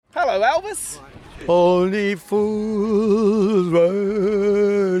Hello, Elvis. Only fools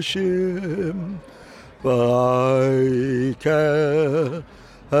rush him, but I can't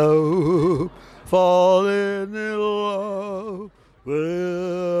help falling in love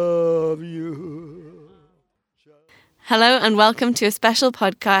with you. Hello and welcome to a special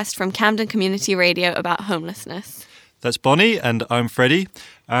podcast from Camden Community Radio about homelessness. That's Bonnie and I'm Freddie,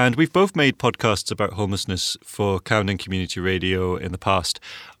 and we've both made podcasts about homelessness for Camden Community Radio in the past.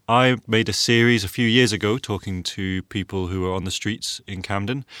 I made a series a few years ago talking to people who are on the streets in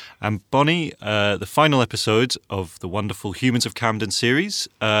Camden. And Bonnie, the final episode of the wonderful Humans of Camden series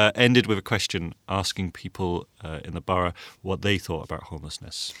ended with a question asking people in the borough what they thought about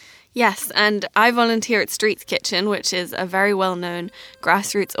homelessness. Yes, and I volunteer at Streets Kitchen, which is a very well-known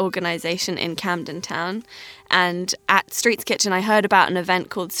grassroots organisation in Camden Town. And at Streets Kitchen, I heard about an event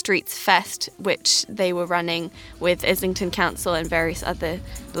called Streetsfest, which they were running with Islington Council and various other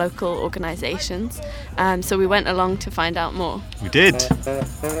local organisations. So we went along to find out more. We did.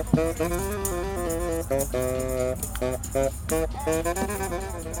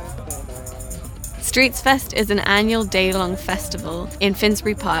 Streetsfest is an annual day-long festival in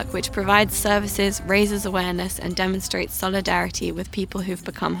Finsbury Park which provides services, raises awareness and demonstrates solidarity with people who've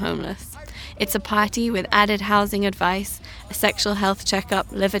become homeless. It's a party with added housing advice, a sexual health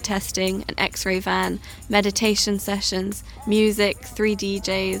checkup, liver testing, an x-ray van, meditation sessions, music, 3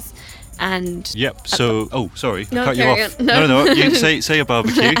 DJs and... Yep, so... sorry, no, I cut you off. On. No, you say a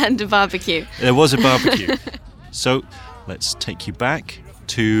barbecue. And a barbecue. There was a barbecue. So let's take you back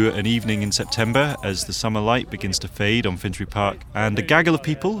to an evening in September as the summer light begins to fade on Finsbury Park, and a gaggle of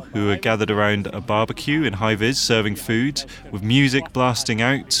people who are gathered around a barbecue in high-vis serving food with music blasting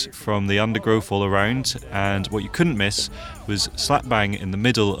out from the undergrowth all around. And what you couldn't miss was slap bang in the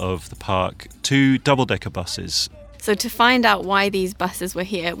middle of the park 2 double-decker buses. So to find out why these buses were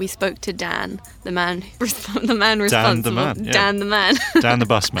here, we spoke to Dan, the man responsible. Dan the man, yeah. Dan the man. Dan the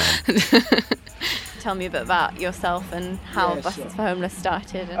bus man. Tell me a bit about yourself and how Buses for Homeless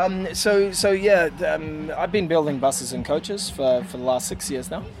started. I've been building buses and coaches for the last 6 years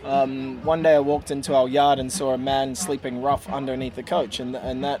now. One day I walked into our yard and saw a man sleeping rough underneath the coach,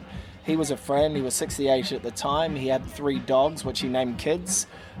 and that he was a friend. He was 68 at the time. He had 3 dogs, which he named Kids,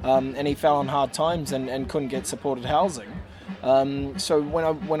 and he fell on hard times and couldn't get supported housing. So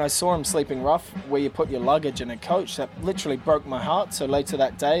when I saw him sleeping rough, where you put your luggage in a coach, that literally broke my heart. So later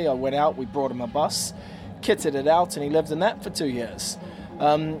that day, I went out, we brought him a bus, kitted it out, and he lived in that for 2 years.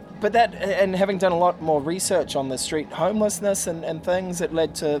 But that, and having done a lot more research on the street homelessness and things, it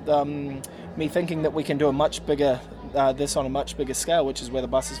led to me thinking that we can do a much bigger, this on a much bigger scale, which is where the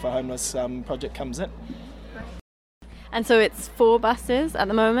Buses for Homeless project comes in. And so it's 4 buses at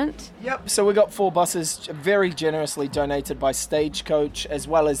the moment? Yep, so we got 4 buses very generously donated by Stagecoach, as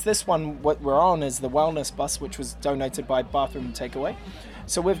well as this one, what we're on is the wellness bus, which was donated by Bathroom Takeaway.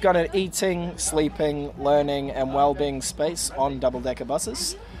 So we've got an eating, sleeping, learning and well-being space on double-decker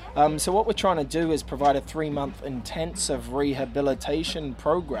buses. So what we're trying to do is provide a 3-month intensive rehabilitation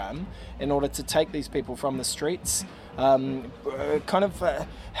program in order to take these people from the streets,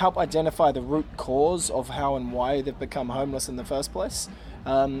 help identify the root cause of how and why they've become homeless in the first place,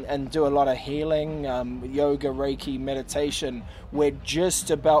 and do a lot of healing, yoga, Reiki, meditation. We're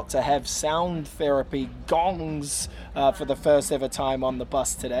just about to have sound therapy gongs for the first ever time on the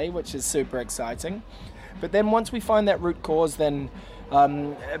bus today, which is super exciting. But then once we find that root cause, then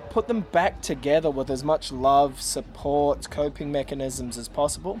put them back together with as much love, support, coping mechanisms as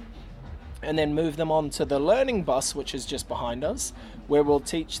possible, and then move them on to the learning bus, which is just behind us, where we'll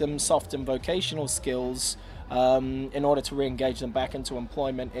teach them soft and vocational skills in order to re-engage them back into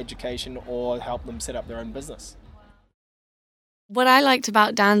employment, education, or help them set up their own business. What I liked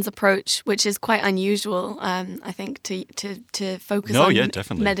about Dan's approach, which is quite unusual, I think, to focus on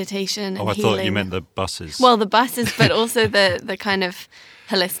meditation and healing. I thought you meant the buses. Well, the buses, but also the kind of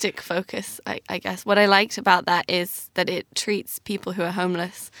holistic focus, I guess. What I liked about that is that it treats people who are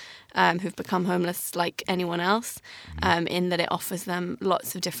homeless, who've become homeless like anyone else, in that it offers them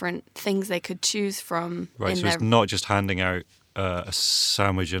lots of different things they could choose from. Right, so it's not just handing out a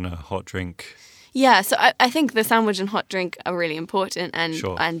sandwich and a hot drink. Yeah, so I think the sandwich and hot drink are really important, and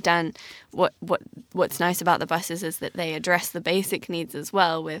sure. And Dan, what's nice about the buses is that they address the basic needs as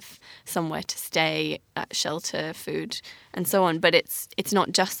well, with somewhere to stay, shelter, food, and so on. But it's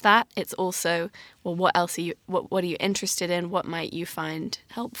not just that; it's also, well, what else are you? What are you interested in? What might you find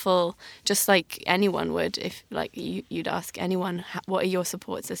helpful? Just like anyone would, if like you'd ask anyone, what are your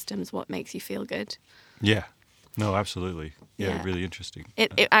support systems? What makes you feel good? Yeah. No, absolutely. Yeah, really interesting.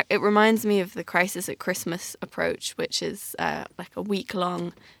 It reminds me of the Crisis at Christmas approach, which is like a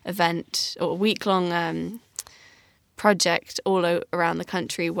week-long event or a week-long project all around the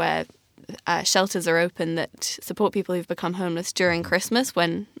country where shelters are open that support people who've become homeless during Christmas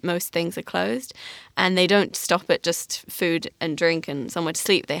when most things are closed. And they don't stop at just food and drink and somewhere to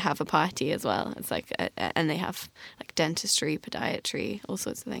sleep. They have a party as well. It's like, and they have like dentistry, podiatry, all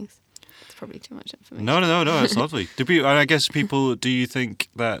sorts of things. It's probably too much information. No, it's lovely. And I guess people, do you think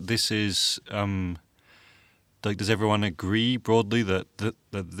that this is, like, does everyone agree broadly that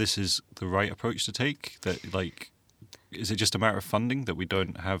this is the right approach to take? That, like, is it just a matter of funding that we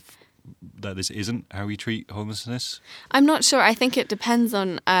don't have, that this isn't how we treat homelessness? I'm not sure. I think it depends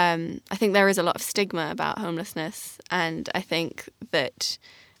on, I think there is a lot of stigma about homelessness, and I think that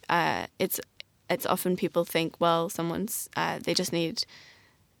it's often people think, well, someone's, they just need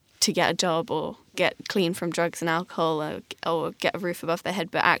to get a job or get clean from drugs and alcohol or get a roof above their head.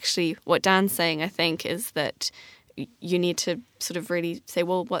 But actually what Dan's saying, I think, is that you need to sort of really say,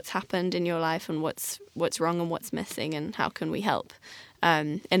 well, what's happened in your life and what's wrong and what's missing and how can we help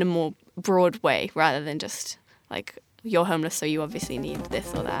in a more broad way rather than just like, you're homeless, so you obviously need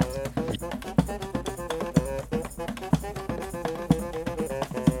this or that.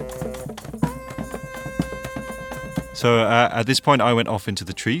 So at this point, I went off into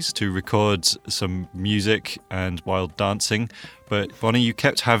the trees to record some music and wild dancing. But Bonnie, you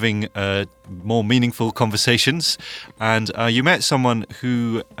kept having more meaningful conversations, and you met someone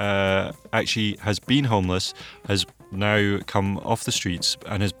who actually has been homeless, has now come off the streets,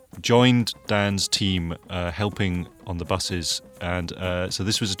 and has joined Dan's team helping on the buses. And so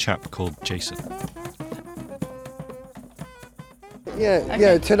this was a chap called Jason.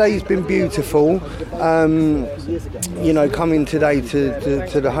 Yeah, today's been beautiful. Coming today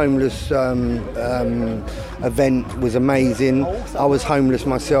to the homeless event was amazing. I was homeless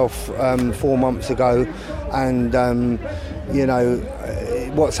myself 4 months ago, and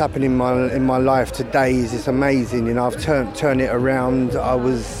what's happened in my life today is just amazing. I've turned it around. I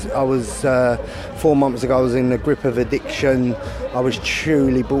was 4 months ago. I was in the grip of addiction. I was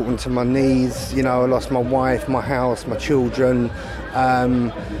truly brought onto my knees. I lost my wife, my house, my children.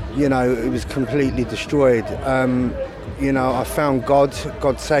 It was completely destroyed. I found God.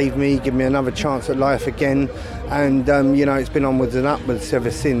 God saved me, give me another chance at life again, and it's been onwards and upwards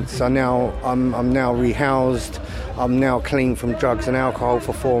ever since. I'm now rehoused. I'm now clean from drugs and alcohol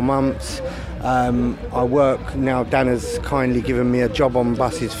for 4 months. I work now. Dan has kindly given me a job on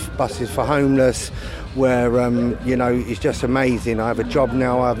buses for homeless, where it's just amazing. I have a job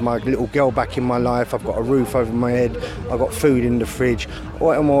now. I have my little girl back in my life. I've got a roof over my head. I've got food in the fridge.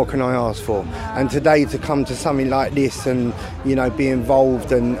 What more can I ask for? And today to come to something like this and be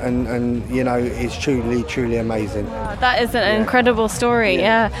involved and it's truly amazing. That is an incredible story.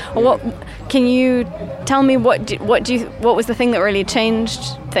 Yeah. What can you tell me? What was the thing that really changed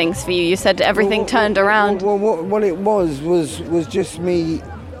things for you? You said everything turned around. Well, what it was just me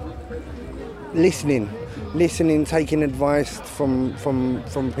listening, taking advice from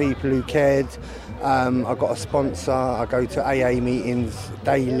people who cared. I got a sponsor. I go to AA meetings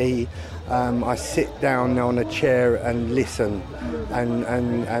daily. I sit down on a chair and listen,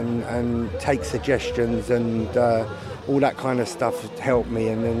 and take suggestions and all that kind of stuff helped me.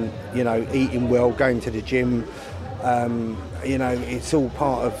 And then eating well, going to the gym. It's all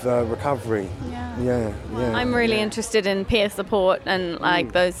part of recovery. Yeah. I'm really interested in peer support and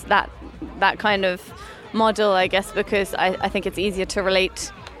like that kind of model, I guess, because I think it's easier to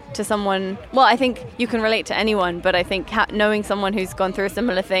relate to someone. Well, I think you can relate to anyone, but I think knowing someone who's gone through a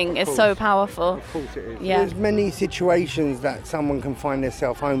similar thing is so powerful. Of course it is. Yeah. There's many situations that someone can find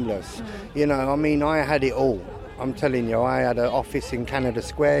themselves homeless. I had it all. I'm telling you, I had an office in Canada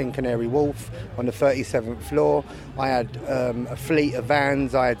Square in Canary Wharf on the 37th floor. I had a fleet of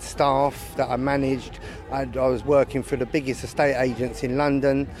vans. I had staff that I managed. I was working for the biggest estate agents in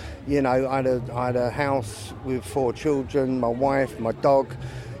London. I had a house with 4 children, my wife, my dog.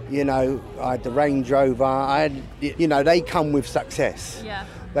 I had the Range Rover. They come with success. Yeah.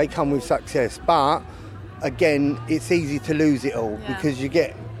 They come with success. But again, it's easy to lose it all because you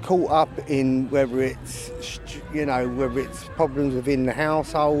get caught up in whether it's problems within the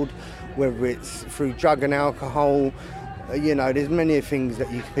household, whether it's through drug and alcohol. There's many things that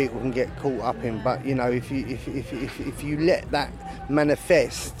people can get caught up in. But if you let that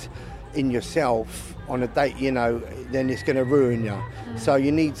manifest in yourself on a date, then it's going to ruin you. So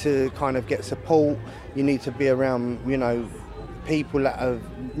you need to kind of get support. You need to be around, people that have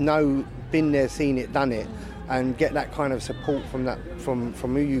been there, seen it, done it. and get that kind of support from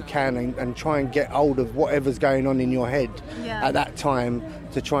who you can, and try and get hold of whatever's going on in your head at that time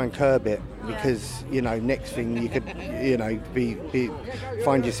to try and curb it, because next thing you could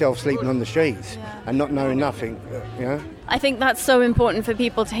find yourself sleeping on the streets and not knowing nothing. I think that's so important for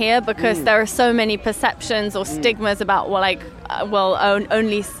people to hear, because there are so many perceptions or stigmas about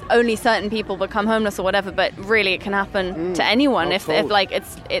only certain people become homeless or whatever, but really it can happen to anyone if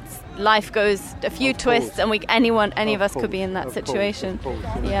it's life goes a few twists and any of us could be in that situation.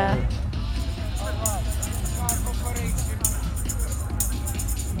 Yeah.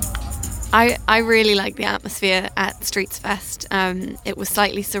 I really like the atmosphere at Streetsfest. It was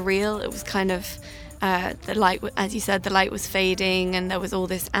slightly surreal. It was kind of the light, as you said, the light was fading, and there was all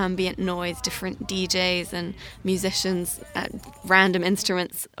this ambient noise, different DJs and musicians, random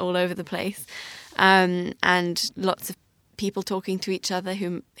instruments all over the place, and lots of people talking to each other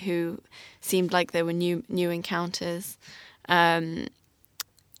who seemed like they were new encounters.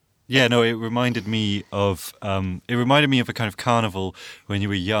 Yeah, no, it reminded me of a kind of carnival when you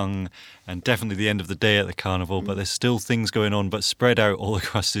were young, and definitely the end of the day at the carnival, but there's still things going on, but spread out all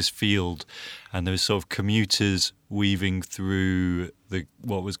across this field, and there was sort of commuters weaving through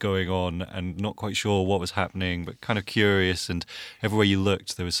what was going on and not quite sure what was happening, but kind of curious, and everywhere you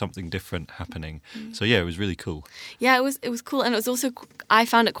looked there was something different happening. So yeah, it was really cool. Yeah, it was cool, and it was also, I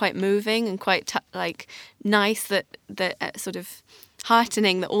found it quite moving and quite nice that sort of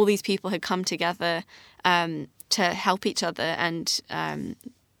heartening that all these people had come together to help each other and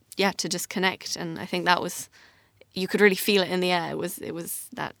to just connect. And I think that was, you could really feel it in the air. It was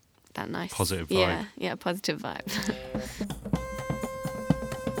that nice positive vibe. Yeah, positive vibe.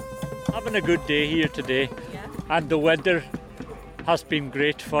 Having a good day here today, and the weather has been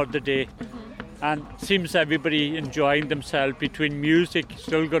great for the day, and seems everybody enjoying themselves, between music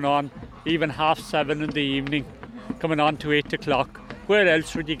still going on, even 7:30 in the evening, coming on to 8 o'clock. Where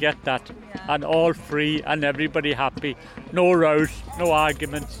else would you get that? And all free and everybody happy. No rows, no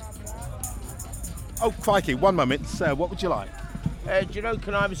arguments. Oh, crikey, one moment. Sir, what would you like? Do you know,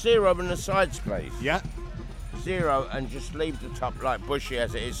 can I have 0 on the sides, please? Yeah. 0, and just leave the top like bushy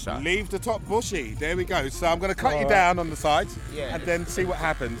as it is, sir. Leave the top bushy. There we go. So I'm going to cut you down on the sides and then see what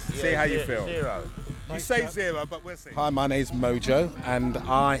happens. See how you feel. 0. You say 0, but we'll see. Hi, my name's Mojo, and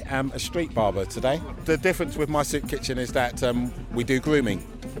I am a street barber today. The difference with my soup kitchen is that we do grooming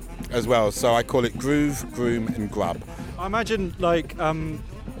as well. So I call it groove, groom, and grub. I imagine,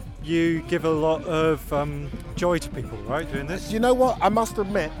 you give a lot of joy to people, right, doing this? You know what? I must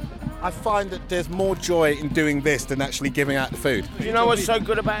admit, I find that there's more joy in doing this than actually giving out the food. Do you know what's so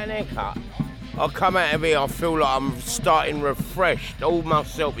good about an haircut? I come out of here, I feel like I'm starting refreshed. All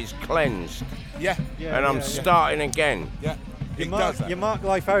myself is cleansed. And I'm starting again. Yeah. You mark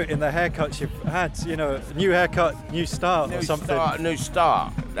life out in the haircuts you've had, new haircut, new start or something. New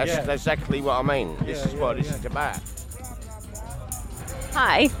start. That's exactly what I mean. This is what this is about.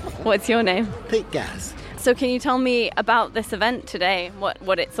 Hi, what's your name? Pete Gas. So can you tell me about this event today,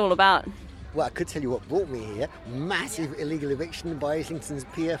 what it's all about? Well, I could tell you what brought me here. Massive illegal eviction by Islington's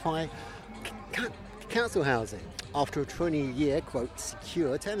PFI council housing after a 20-year, quote,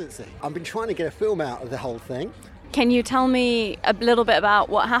 secure tenancy. I've been trying to get a film out of the whole thing. Can you tell me a little bit about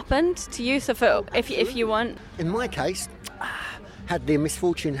what happened to you, so if you want? In my case, had the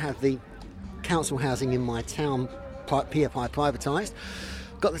misfortune to have the council housing in my town PFI privatised.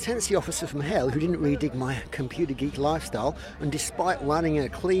 Got the tenancy officer from hell who didn't really dig my computer geek lifestyle, and despite running a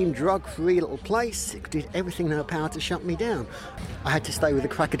clean, drug-free little place, it did everything in her power to shut me down. I had to stay with a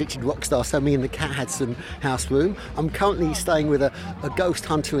crack-addicted rock star, so me and the cat had some house room. I'm currently staying with a ghost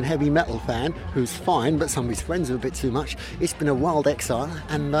hunter and heavy metal fan who's fine, but some of his friends are a bit too much. It's been a wild exile,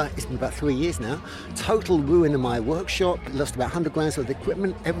 and it's been about 3 years now. Total ruin in my workshop, lost about 100 grand worth of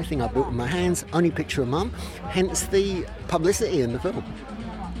equipment, everything I built with my hands, only picture of mum, hence the publicity in the film.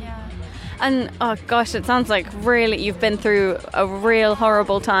 And, oh gosh, it sounds like really you've been through a real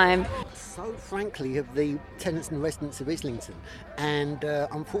horrible time. So frankly of the tenants and residents of Islington. And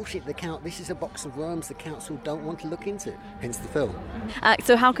unfortunately, this is a box of worms the council don't want to look into, hence the film.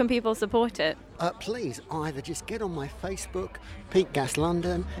 So how can people support it? Please, either just get on my Facebook, Pete Gas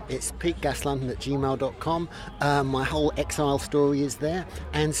London. It's petegaslondon@gmail.com. My whole exile story is there.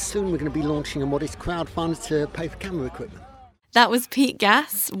 And soon we're going to be launching a modest crowdfund to pay for camera equipment. That was Pete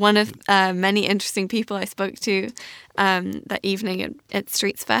Gas, one of many interesting people I spoke to that evening at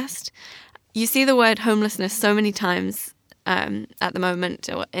Streetsfest. You see the word homelessness so many times at the moment.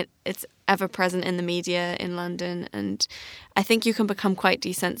 It's ever present in the media in London, and I think you can become quite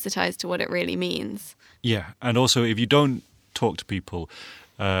desensitized to what it really means. Yeah, and also if you don't talk to people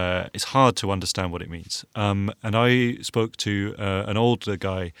it's hard to understand what it means. And I spoke to an older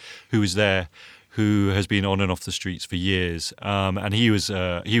guy who was there, who has been on and off the streets for years, and he was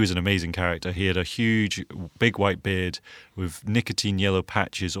an amazing character. He had a huge, big white beard with nicotine yellow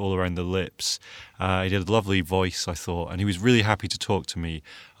patches all around the lips. He had a lovely voice, I thought, and he was really happy to talk to me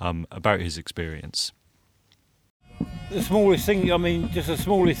about his experience. The smallest thing, I mean, just the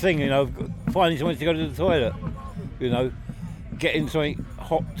smallest thing, finding someone to go to the toilet, getting something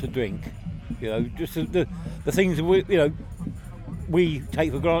hot to drink, just the things that we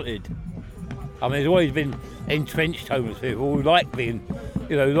take for granted. I mean, there's always been entrenched homeless people who like being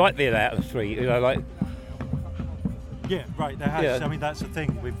out on the street, Yeah, right. There has. Yeah. I mean, that's the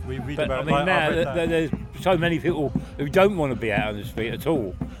thing we read about. I mean, now there's so many people who don't want to be out on the street at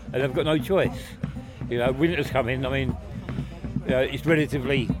all, and they've got no choice. Winter's coming. I mean, it's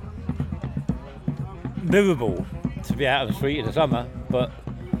relatively livable to be out on the street in the summer, but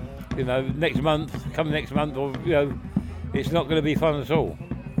next month, or it's not going to be fun at all.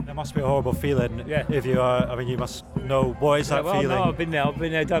 It must be a horrible feeling. Yeah. If you are, I mean, you must know what is that feeling. No, I've been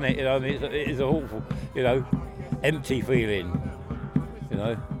there, done it. I mean, it is a awful, empty feeling.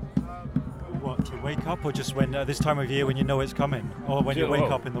 What, to wake up, or just when this time of year when you know it's coming, or when you wake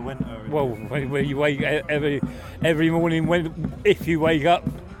up in the winter? Well, when you wake every morning, if you wake up,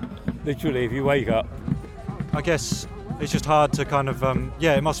 literally, if you wake up. I guess it's just hard to kind of,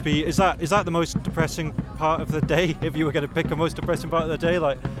 it must be, is that the most depressing part of the day? If you were going to pick a most depressing part of the day,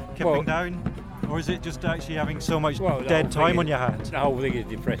 like kipping down? Or is it just actually having so much dead time on your hands? The whole thing is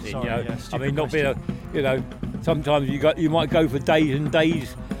depressing, I mean, not being sometimes you might go for days and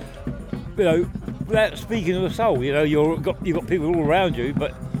days, without speaking to a soul, you've got people all around you,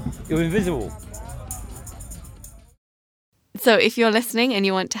 but you're invisible. So if you're listening and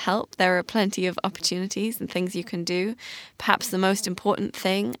you want to help, there are plenty of opportunities and things you can do. Perhaps the most important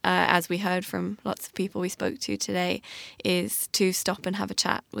thing, as we heard from lots of people we spoke to today, is to stop and have a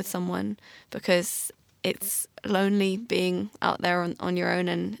chat with someone, because it's lonely being out there on your own,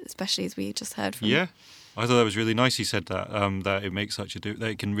 and especially as we just heard from. Yeah, I thought that was really nice. He said that that it makes that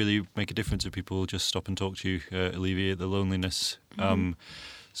it can really make a difference if people just stop and talk to you, alleviate the loneliness. Mm-hmm.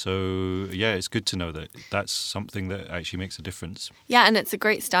 So, it's good to know that that's something that actually makes a difference. Yeah, and it's a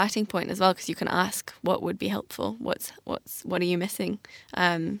great starting point as well, because you can ask what would be helpful. What are you missing?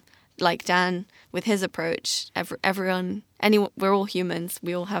 Like Dan, with his approach, we're all humans.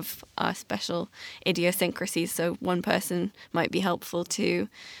 We all have our special idiosyncrasies. So one person might be helpful to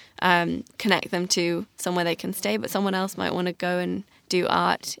connect them to somewhere they can stay, but someone else might want to go and do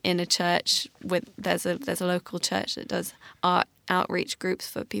art in a church. There's a local church that does art outreach groups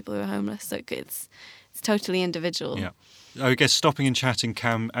for people who are homeless. So it's totally individual. Yeah. I guess stopping and chatting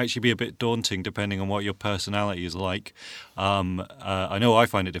can actually be a bit daunting depending on what your personality is like. I know I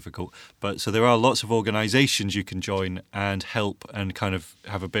find it difficult, but so there are lots of organisations you can join and help and kind of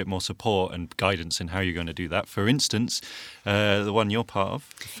have a bit more support and guidance in how you're going to do that. For instance, the one you're part of,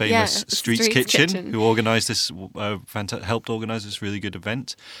 the famous Streets Kitchen, who organised this, helped organise this really good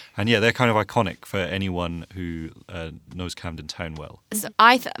event. And they're kind of iconic for anyone who knows Camden Town well. So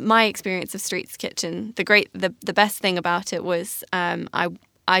my experience of Streets Kitchen, the best thing about it was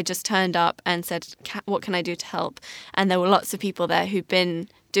I just turned up and said, what can I do to help? And there were lots of people there who'd been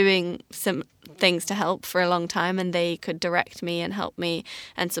doing some things to help for a long time, and they could direct me and help me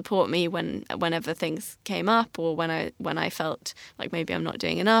and support me whenever things came up, or when I felt like maybe I'm not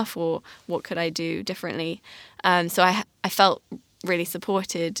doing enough, or what could I do differently. So I felt really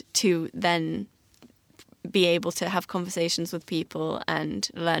supported to then be able to have conversations with people and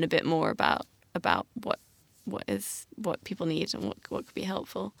learn a bit more about what people need and what could be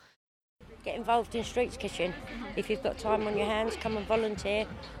helpful. Get involved in Streets Kitchen. If you've got time on your hands, come and volunteer.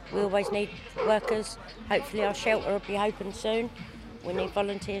 We always need workers. Hopefully our shelter will be open soon. We need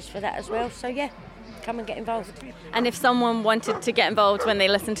volunteers for that as well. So come and get involved. And if someone wanted to get involved when they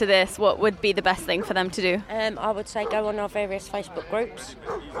listen to this, what would be the best thing for them to do? I would say go on our various Facebook groups.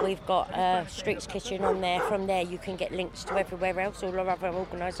 We've got Streets Kitchen on there. From there you can get links to everywhere else, all our other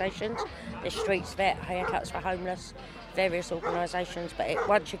organisations. There's Streets Vet, Haircuts for Homeless, various organisations. But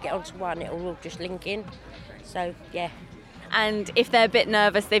once you get onto one, it will all just link in. So, And if they're a bit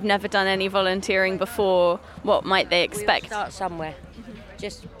nervous, they've never done any volunteering before, what might they expect? We'll start somewhere.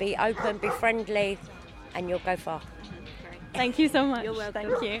 Just be open, be friendly, and you'll go far. Thank you so much. You're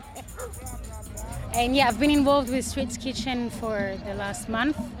welcome. Thank you. And I've been involved with Streets Kitchen for the last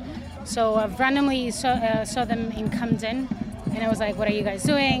month. So I've randomly saw them in Camden, and I was like, what are you guys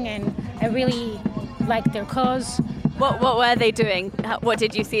doing? And I really liked their cause. What were they doing? What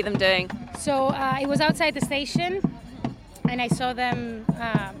did you see them doing? So it was outside the station, and I saw them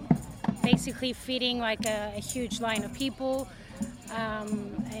basically feeding like a huge line of people.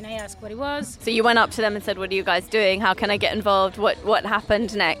 And I asked what it was. So you went up to them and said, what are you guys doing? How can I get involved? What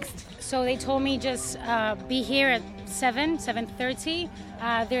happened next? So they told me just be here at 7:30.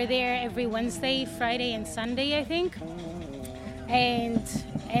 They're there every Wednesday, Friday and Sunday, I think.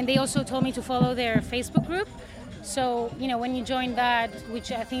 And they also told me to follow their Facebook group. So, you know, when you join that,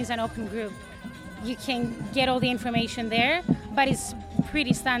 which I think is an open group, you can get all the information there, but it's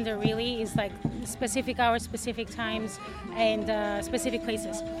pretty standard really. It's like specific hours, specific times, and specific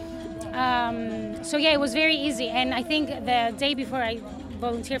places. So yeah, it was very easy. And I think the day before I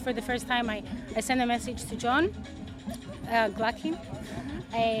volunteered for the first time, I sent a message to John Glackin,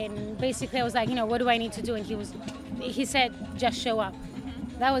 and basically I was like, you know, what do I need to do? And he said, just show up.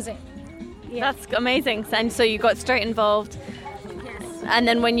 That was it. Yeah. That's amazing. And so you got straight involved. Yes. And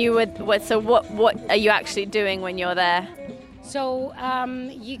then when you were, what are you actually doing when you're there? So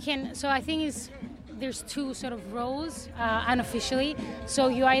I think there's two sort of roles unofficially. So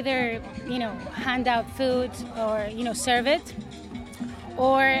you either, you know, hand out food or, you know, serve it,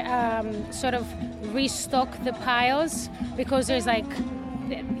 or sort of restock the piles, because there's like,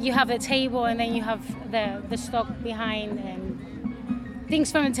 you have a table and then you have the stock behind, and things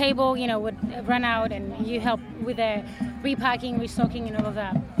from the table, you know, would run out, and you help with the repacking, restocking, and all of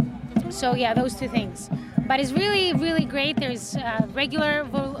that. So yeah, those two things. But it's really, really great. There's regular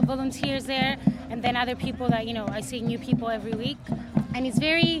volunteers there, and then other people that, you know, I see new people every week, and it's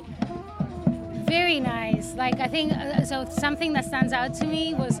very, very nice. Like, I think so. Something that stands out to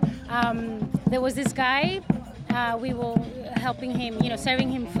me was there was this guy. We were helping him, you know,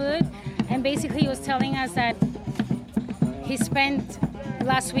 serving him food, and basically he was telling us that he spent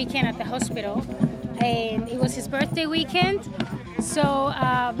last weekend at the hospital, and it was his birthday weekend. So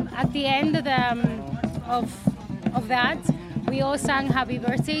at the end of that, we all sang happy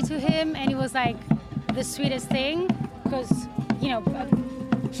birthday to him, and it was like the sweetest thing, because, you know,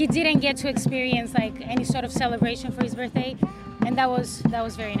 he didn't get to experience like any sort of celebration for his birthday, and that was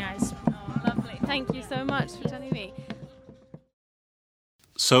very nice. Lovely. Thank you so much for telling me.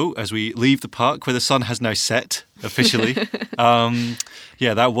 So, as we leave the park, where the sun has now set officially,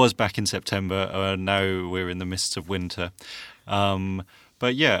 that was back in September. Now we're in the midst of winter.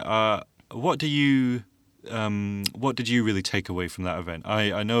 But yeah, what did you really take away from that event?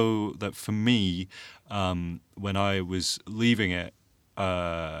 I know that for me, when I was leaving it,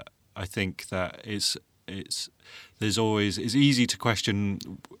 I think that it's easy to question,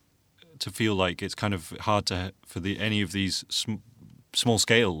 to feel like it's kind of hard for any of these small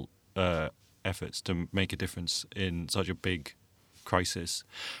scale efforts to make a difference in such a big crisis.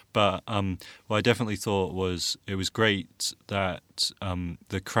 But what I definitely thought was it was great that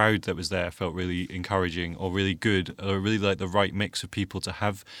the crowd that was there felt really encouraging, or really good, or really like the right mix of people to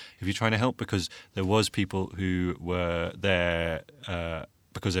have if you're trying to help, because there was people who were there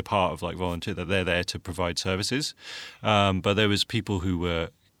because they're part of like volunteer, that they're there to provide services, but there was people who were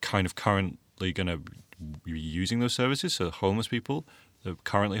kind of currently going to be using those services, so homeless people, they're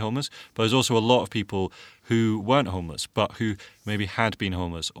currently homeless, but there's also a lot of people who weren't homeless, but who maybe had been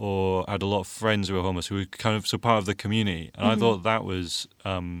homeless or had a lot of friends who were homeless, who were kind of so part of the community. And I thought that was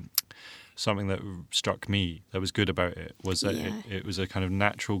something that struck me, that was good about it, was that it was a kind of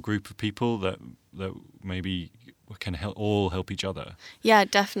natural group of people that maybe can all help each other. Yeah,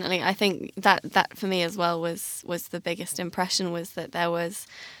 definitely. I think that for me as well was the biggest impression, was that there was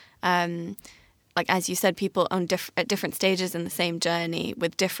like, as you said, people on at different stages in the same journey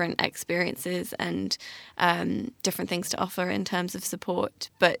with different experiences and different things to offer in terms of support,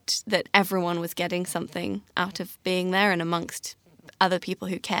 but that everyone was getting something out of being there and amongst other people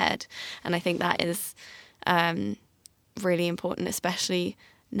who cared. And I think that is really important, especially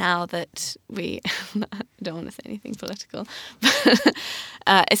now that we I don't want to say anything political, but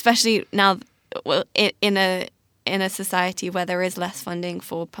especially now, well, in a society where there is less funding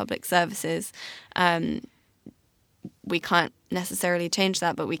for public services, we can't necessarily change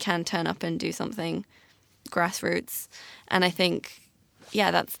that, but we can turn up and do something grassroots. And I think,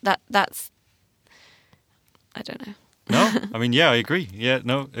 that's I don't know. No, I mean, I agree. Yeah,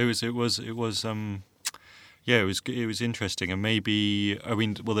 no, it was interesting. And maybe, I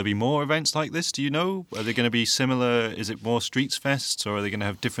mean, will there be more events like this? Do you know? Are they going to be similar? Is it more Streetsfest, or are they going to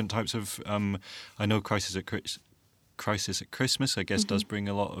have different types of? I know Crisis at Christmas, I guess, does bring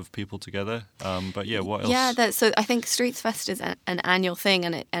a lot of people together. But what else? Yeah, so I think Streetsfest is an annual thing,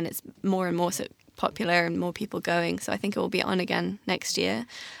 and it's more and more popular and more people going. So I think it will be on again next year.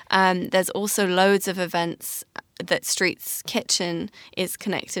 There's also loads of events that Streets Kitchen is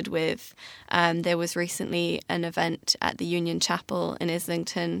connected with. There was recently an event at the Union Chapel in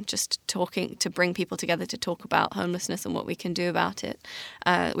Islington, just talking to bring people together to talk about homelessness and what we can do about it,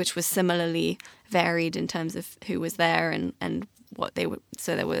 which was similarly varied in terms of who was there and what they were.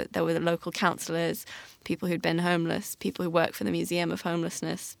 So there were the local councillors, people who'd been homeless, people who work for the Museum of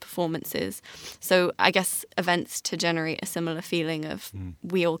Homelessness, performances. So I guess events to generate a similar feeling of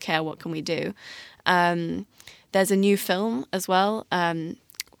we all care, what can we do? There's a new film as well,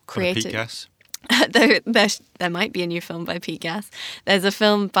 created. Pete Gass. There might be a new film by Pete Gass. There's a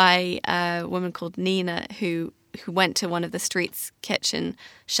film by a woman called Nina who went to one of the Streets Kitchen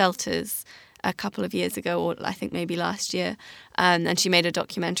shelters a couple of years ago, or I think maybe last year, and she made a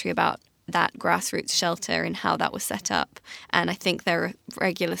documentary about that grassroots shelter and how that was set up. And I think there are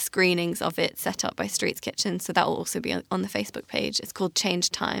regular screenings of it set up by Streets Kitchen, so that will also be on the Facebook page. It's called Change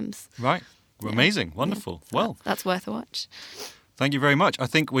Times. Right. Well, amazing. Wonderful. Yeah. Well, that's worth a watch. Thank you very much. I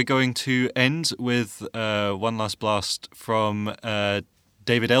think we're going to end with one last blast from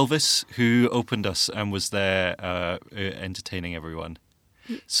David Elvis, who opened us and was there entertaining everyone.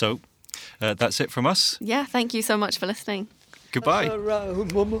 So that's it from us. Yeah, thank you so much for listening. Goodbye. That's all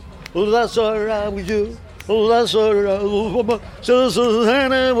right, mama. Oh, that's all right with you. Oh, that's all right, mama. Just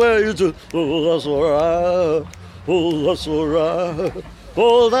anywhere you do. Oh, that's all right. Oh, that's all right.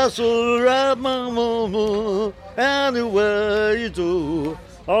 Oh, that's all right, mama. Anywhere you do.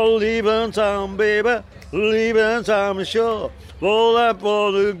 Oh, leaving town, baby. Leaving town, sure. Oh, that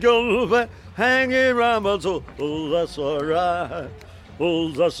boy, girl, hanging around my toe. Oh, that's all right.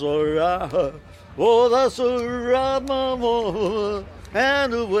 Oh, that's all right. Oh, that's all right, mama.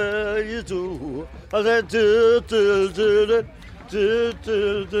 Anywhere you do. I said, do, do, do, do, do,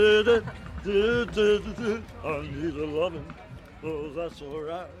 do, do, do, do, do, do. I need a loving. Oh, that's all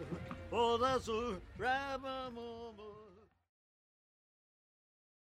right. Oh, that's all right, mama.